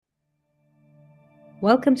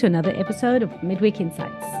Welcome to another episode of Midweek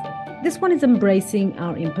Insights. This one is embracing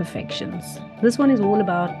our imperfections. This one is all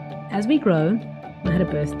about as we grow. I had a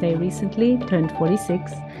birthday recently, turned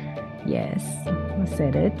 46. Yes, I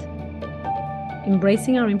said it.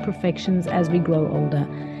 Embracing our imperfections as we grow older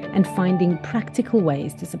and finding practical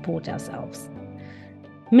ways to support ourselves.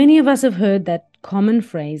 Many of us have heard that common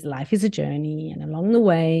phrase, life is a journey, and along the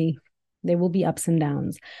way, there will be ups and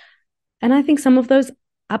downs. And I think some of those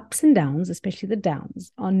ups and downs, especially the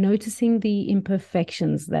downs, are noticing the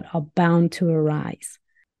imperfections that are bound to arise.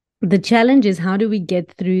 The challenge is, how do we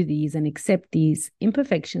get through these and accept these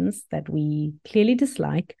imperfections that we clearly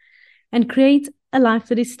dislike and create a life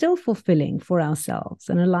that is still fulfilling for ourselves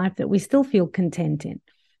and a life that we still feel content in?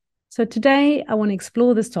 So today I want to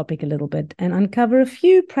explore this topic a little bit and uncover a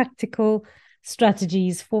few practical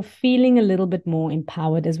strategies for feeling a little bit more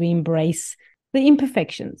empowered as we embrace the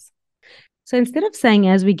imperfections. So instead of saying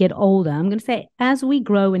as we get older, I'm going to say as we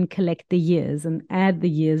grow and collect the years and add the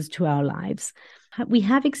years to our lives, we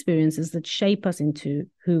have experiences that shape us into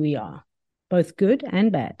who we are, both good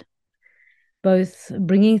and bad, both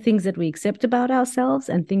bringing things that we accept about ourselves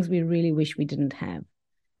and things we really wish we didn't have.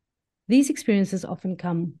 These experiences often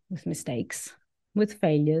come with mistakes, with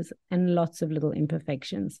failures, and lots of little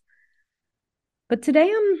imperfections. But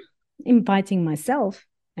today I'm inviting myself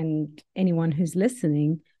and anyone who's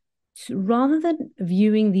listening, rather than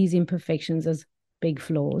viewing these imperfections as big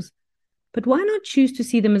flaws, but why not choose to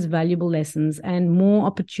see them as valuable lessons and more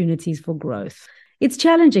opportunities for growth? It's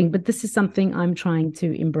challenging, but this is something I'm trying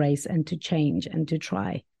to embrace and to change and to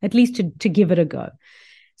try, at least to give it a go.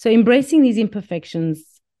 So embracing these imperfections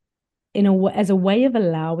as a way of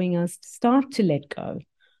allowing us to start to let go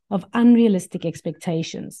of unrealistic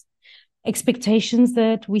expectations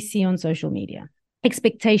that we see on social media,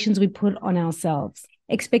 expectations we put on ourselves,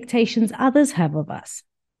 expectations others have of us.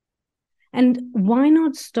 And why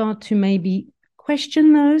not start to maybe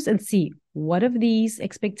question those and see, what of these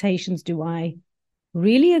expectations do I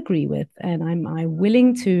really agree with? And am I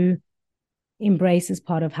willing to embrace as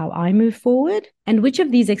part of how I move forward? And which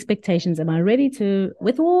of these expectations am I ready to,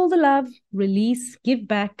 with all the love, release, give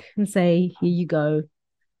back and say, here you go.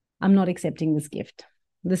 I'm not accepting this gift.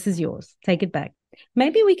 This is yours. Take it back.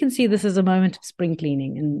 Maybe we can see this as a moment of spring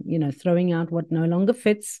cleaning and, throwing out what no longer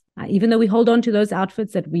fits, even though we hold on to those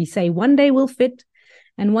outfits that we say one day will fit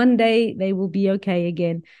and one day they will be okay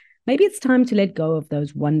again. Maybe it's time to let go of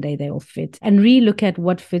those one day they will fit and relook at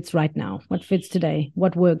what fits right now, what fits today,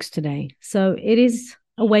 what works today. So it is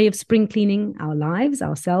a way of spring cleaning our lives,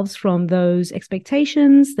 ourselves, from those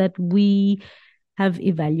expectations that we have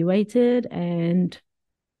evaluated and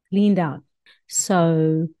cleaned out.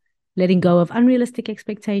 So letting go of unrealistic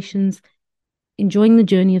expectations, enjoying the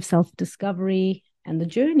journey of self-discovery and the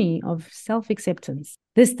journey of self-acceptance.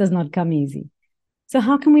 This does not come easy. So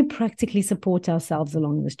how can we practically support ourselves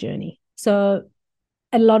along this journey? So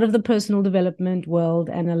a lot of the personal development world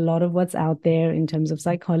and a lot of what's out there in terms of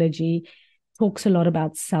psychology talks a lot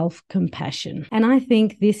about self-compassion. And I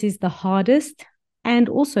think this is the hardest and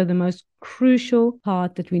also the most crucial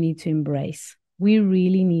part that we need to embrace. We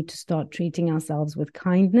really need to start treating ourselves with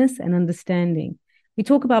kindness and understanding. We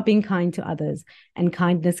talk about being kind to others and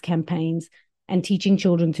kindness campaigns and teaching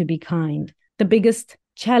children to be kind. The biggest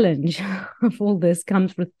challenge of all this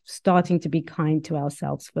comes with starting to be kind to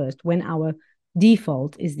ourselves first, when our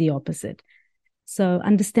default is the opposite. So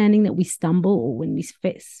understanding that we stumble or when we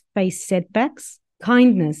face setbacks,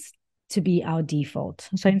 kindness to be our default.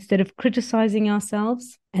 So instead of criticizing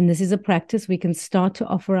ourselves, and this is a practice, we can start to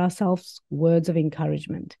offer ourselves words of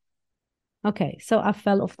encouragement. Okay, so I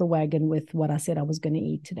fell off the wagon with what I said I was going to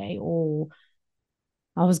eat today, or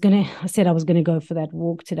I said I was going to go for that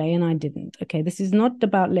walk today and I didn't. Okay, this is not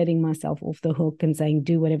about letting myself off the hook and saying,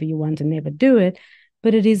 do whatever you want and never do it.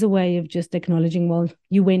 But it is a way of just acknowledging, well,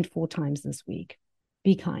 you went 4 times this week.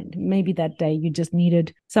 Be kind. Maybe that day you just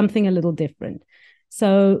needed something a little different.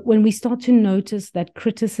 So when we start to notice that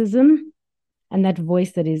criticism and that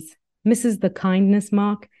voice that misses the kindness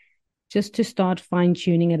mark, just to start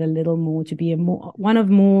fine-tuning it a little more, to be one of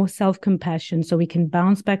more self-compassion, so we can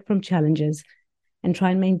bounce back from challenges and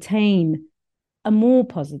try and maintain a more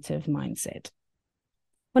positive mindset.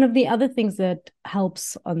 One of the other things that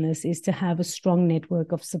helps on this is to have a strong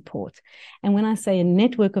network of support. And when I say a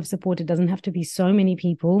network of support, it doesn't have to be so many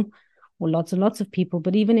people or lots and lots of people,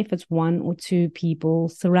 but even if it's 1 or 2 people,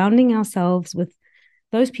 surrounding ourselves with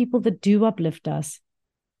those people that do uplift us,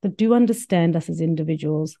 that do understand us as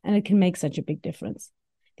individuals, and it can make such a big difference.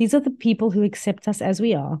 These are the people who accept us as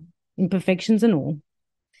we are, imperfections and all,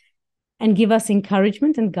 and give us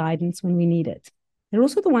encouragement and guidance when we need it. They're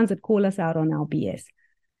also the ones that call us out on our BS.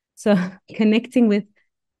 So connecting with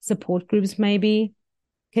support groups, maybe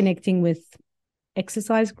connecting with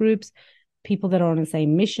exercise groups, people that are on the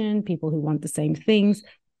same mission, people who want the same things.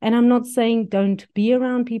 And I'm not saying don't be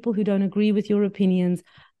around people who don't agree with your opinions,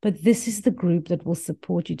 but this is the group that will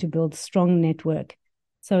support you to build a strong network.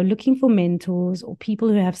 So looking for mentors or people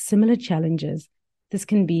who have similar challenges, this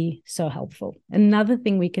can be so helpful. Another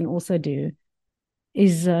thing we can also do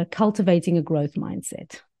is cultivating a growth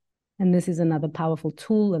mindset. And this is another powerful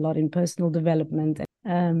tool, a lot in personal development.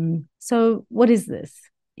 So what is this?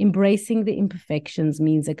 Embracing the imperfections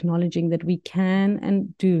means acknowledging that we can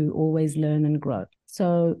and do always learn and grow.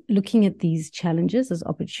 So looking at these challenges as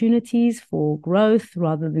opportunities for growth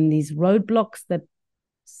rather than these roadblocks that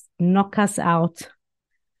knock us out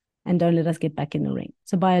and don't let us get back in the ring.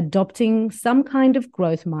 So by adopting some kind of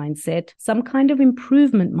growth mindset, some kind of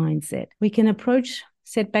improvement mindset, we can approach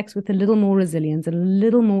setbacks with a little more resilience and a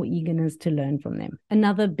little more eagerness to learn from them.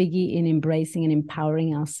 Another biggie in embracing and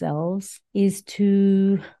empowering ourselves is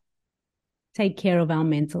to take care of our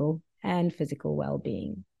mental and physical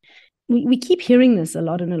well-being. We keep hearing this a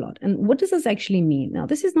lot and a lot. And what does this actually mean? Now,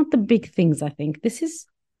 this is not the big things, I think. This is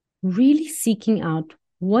really seeking out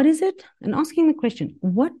what is it and asking the question,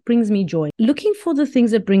 what brings me joy? Looking for the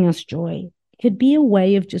things that bring us joy could be a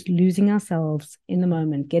way of just losing ourselves in the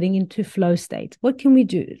moment, getting into flow state. What can we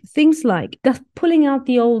do? Things like pulling out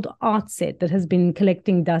the old art set that has been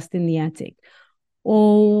collecting dust in the attic,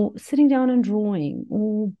 or sitting down and drawing,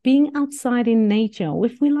 or being outside in nature, or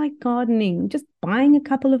if we like gardening, just buying a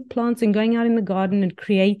couple of plants and going out in the garden and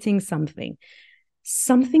creating something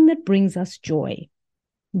that brings us joy,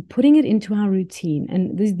 and putting it into our routine.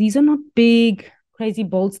 And these are not big, crazy,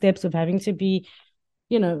 bold steps of having to be,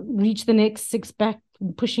 reach the next six-pack,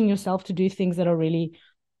 pushing yourself to do things that are really,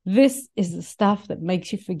 this is the stuff that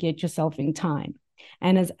makes you forget yourself in time.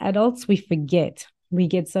 And as adults, we forget. We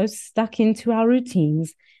get so stuck into our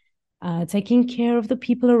routines, taking care of the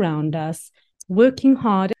people around us, working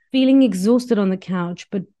hard, feeling exhausted on the couch.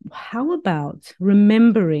 But how about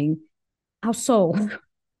remembering our soul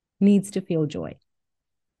needs to feel joy?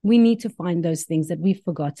 We need to find those things that we've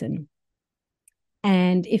forgotten.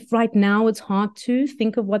 And if right now it's hard to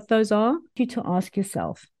think of what those are, you to ask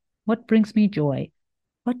yourself, what brings me joy?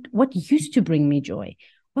 What used to bring me joy?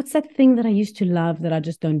 What's that thing that I used to love that I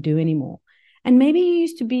just don't do anymore? And maybe you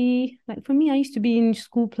used to be, like for me, I used to be in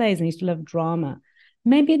school plays and I used to love drama.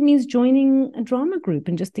 Maybe it means joining a drama group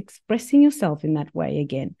and just expressing yourself in that way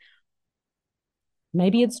again.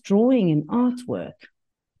 Maybe it's drawing and artwork.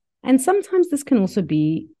 And sometimes this can also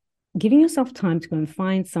be giving yourself time to go and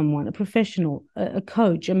find someone, a professional, a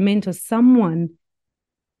coach, a mentor, someone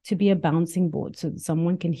to be a bouncing board so that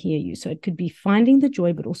someone can hear you. So it could be finding the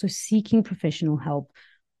joy, but also seeking professional help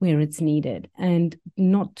where it's needed, and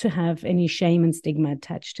not to have any shame and stigma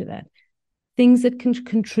attached to that. Things that can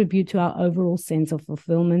contribute to our overall sense of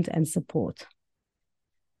fulfillment and support.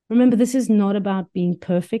 Remember, this is not about being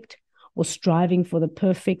perfect or striving for the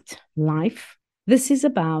perfect life. This is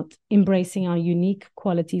about embracing our unique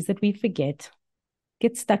qualities that we get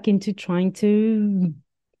stuck into trying to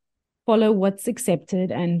follow what's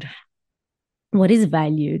accepted and what is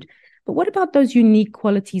valued. But what about those unique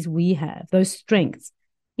qualities we have, those strengths?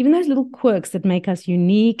 Even those little quirks that make us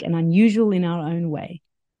unique and unusual in our own way.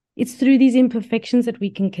 It's through these imperfections that we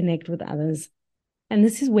can connect with others. And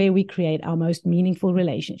this is where we create our most meaningful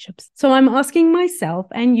relationships. So I'm asking myself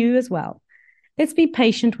and you as well, let's be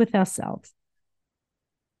patient with ourselves,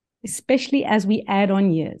 especially as we add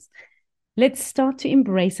on years. Let's start to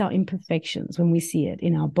embrace our imperfections when we see it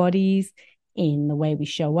in our bodies, in the way we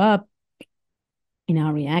show up, in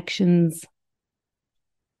our reactions.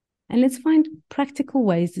 And let's find practical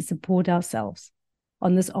ways to support ourselves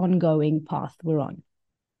on this ongoing path we're on.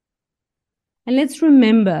 And let's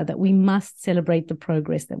remember that we must celebrate the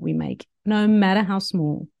progress that we make, no matter how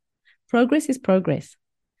small. Progress is progress.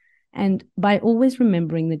 And by always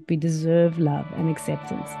remembering that we deserve love and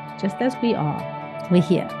acceptance, just as we are, we're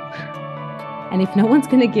here. And if no one's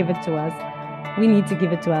going to give it to us, we need to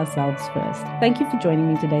give it to ourselves first. Thank you for joining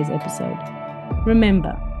me in today's episode.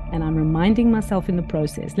 Remember, and I'm reminding myself in the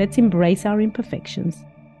process, let's embrace our imperfections,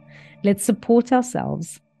 let's support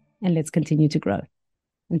ourselves, and let's continue to grow.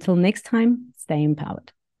 Until next time, stay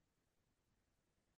empowered.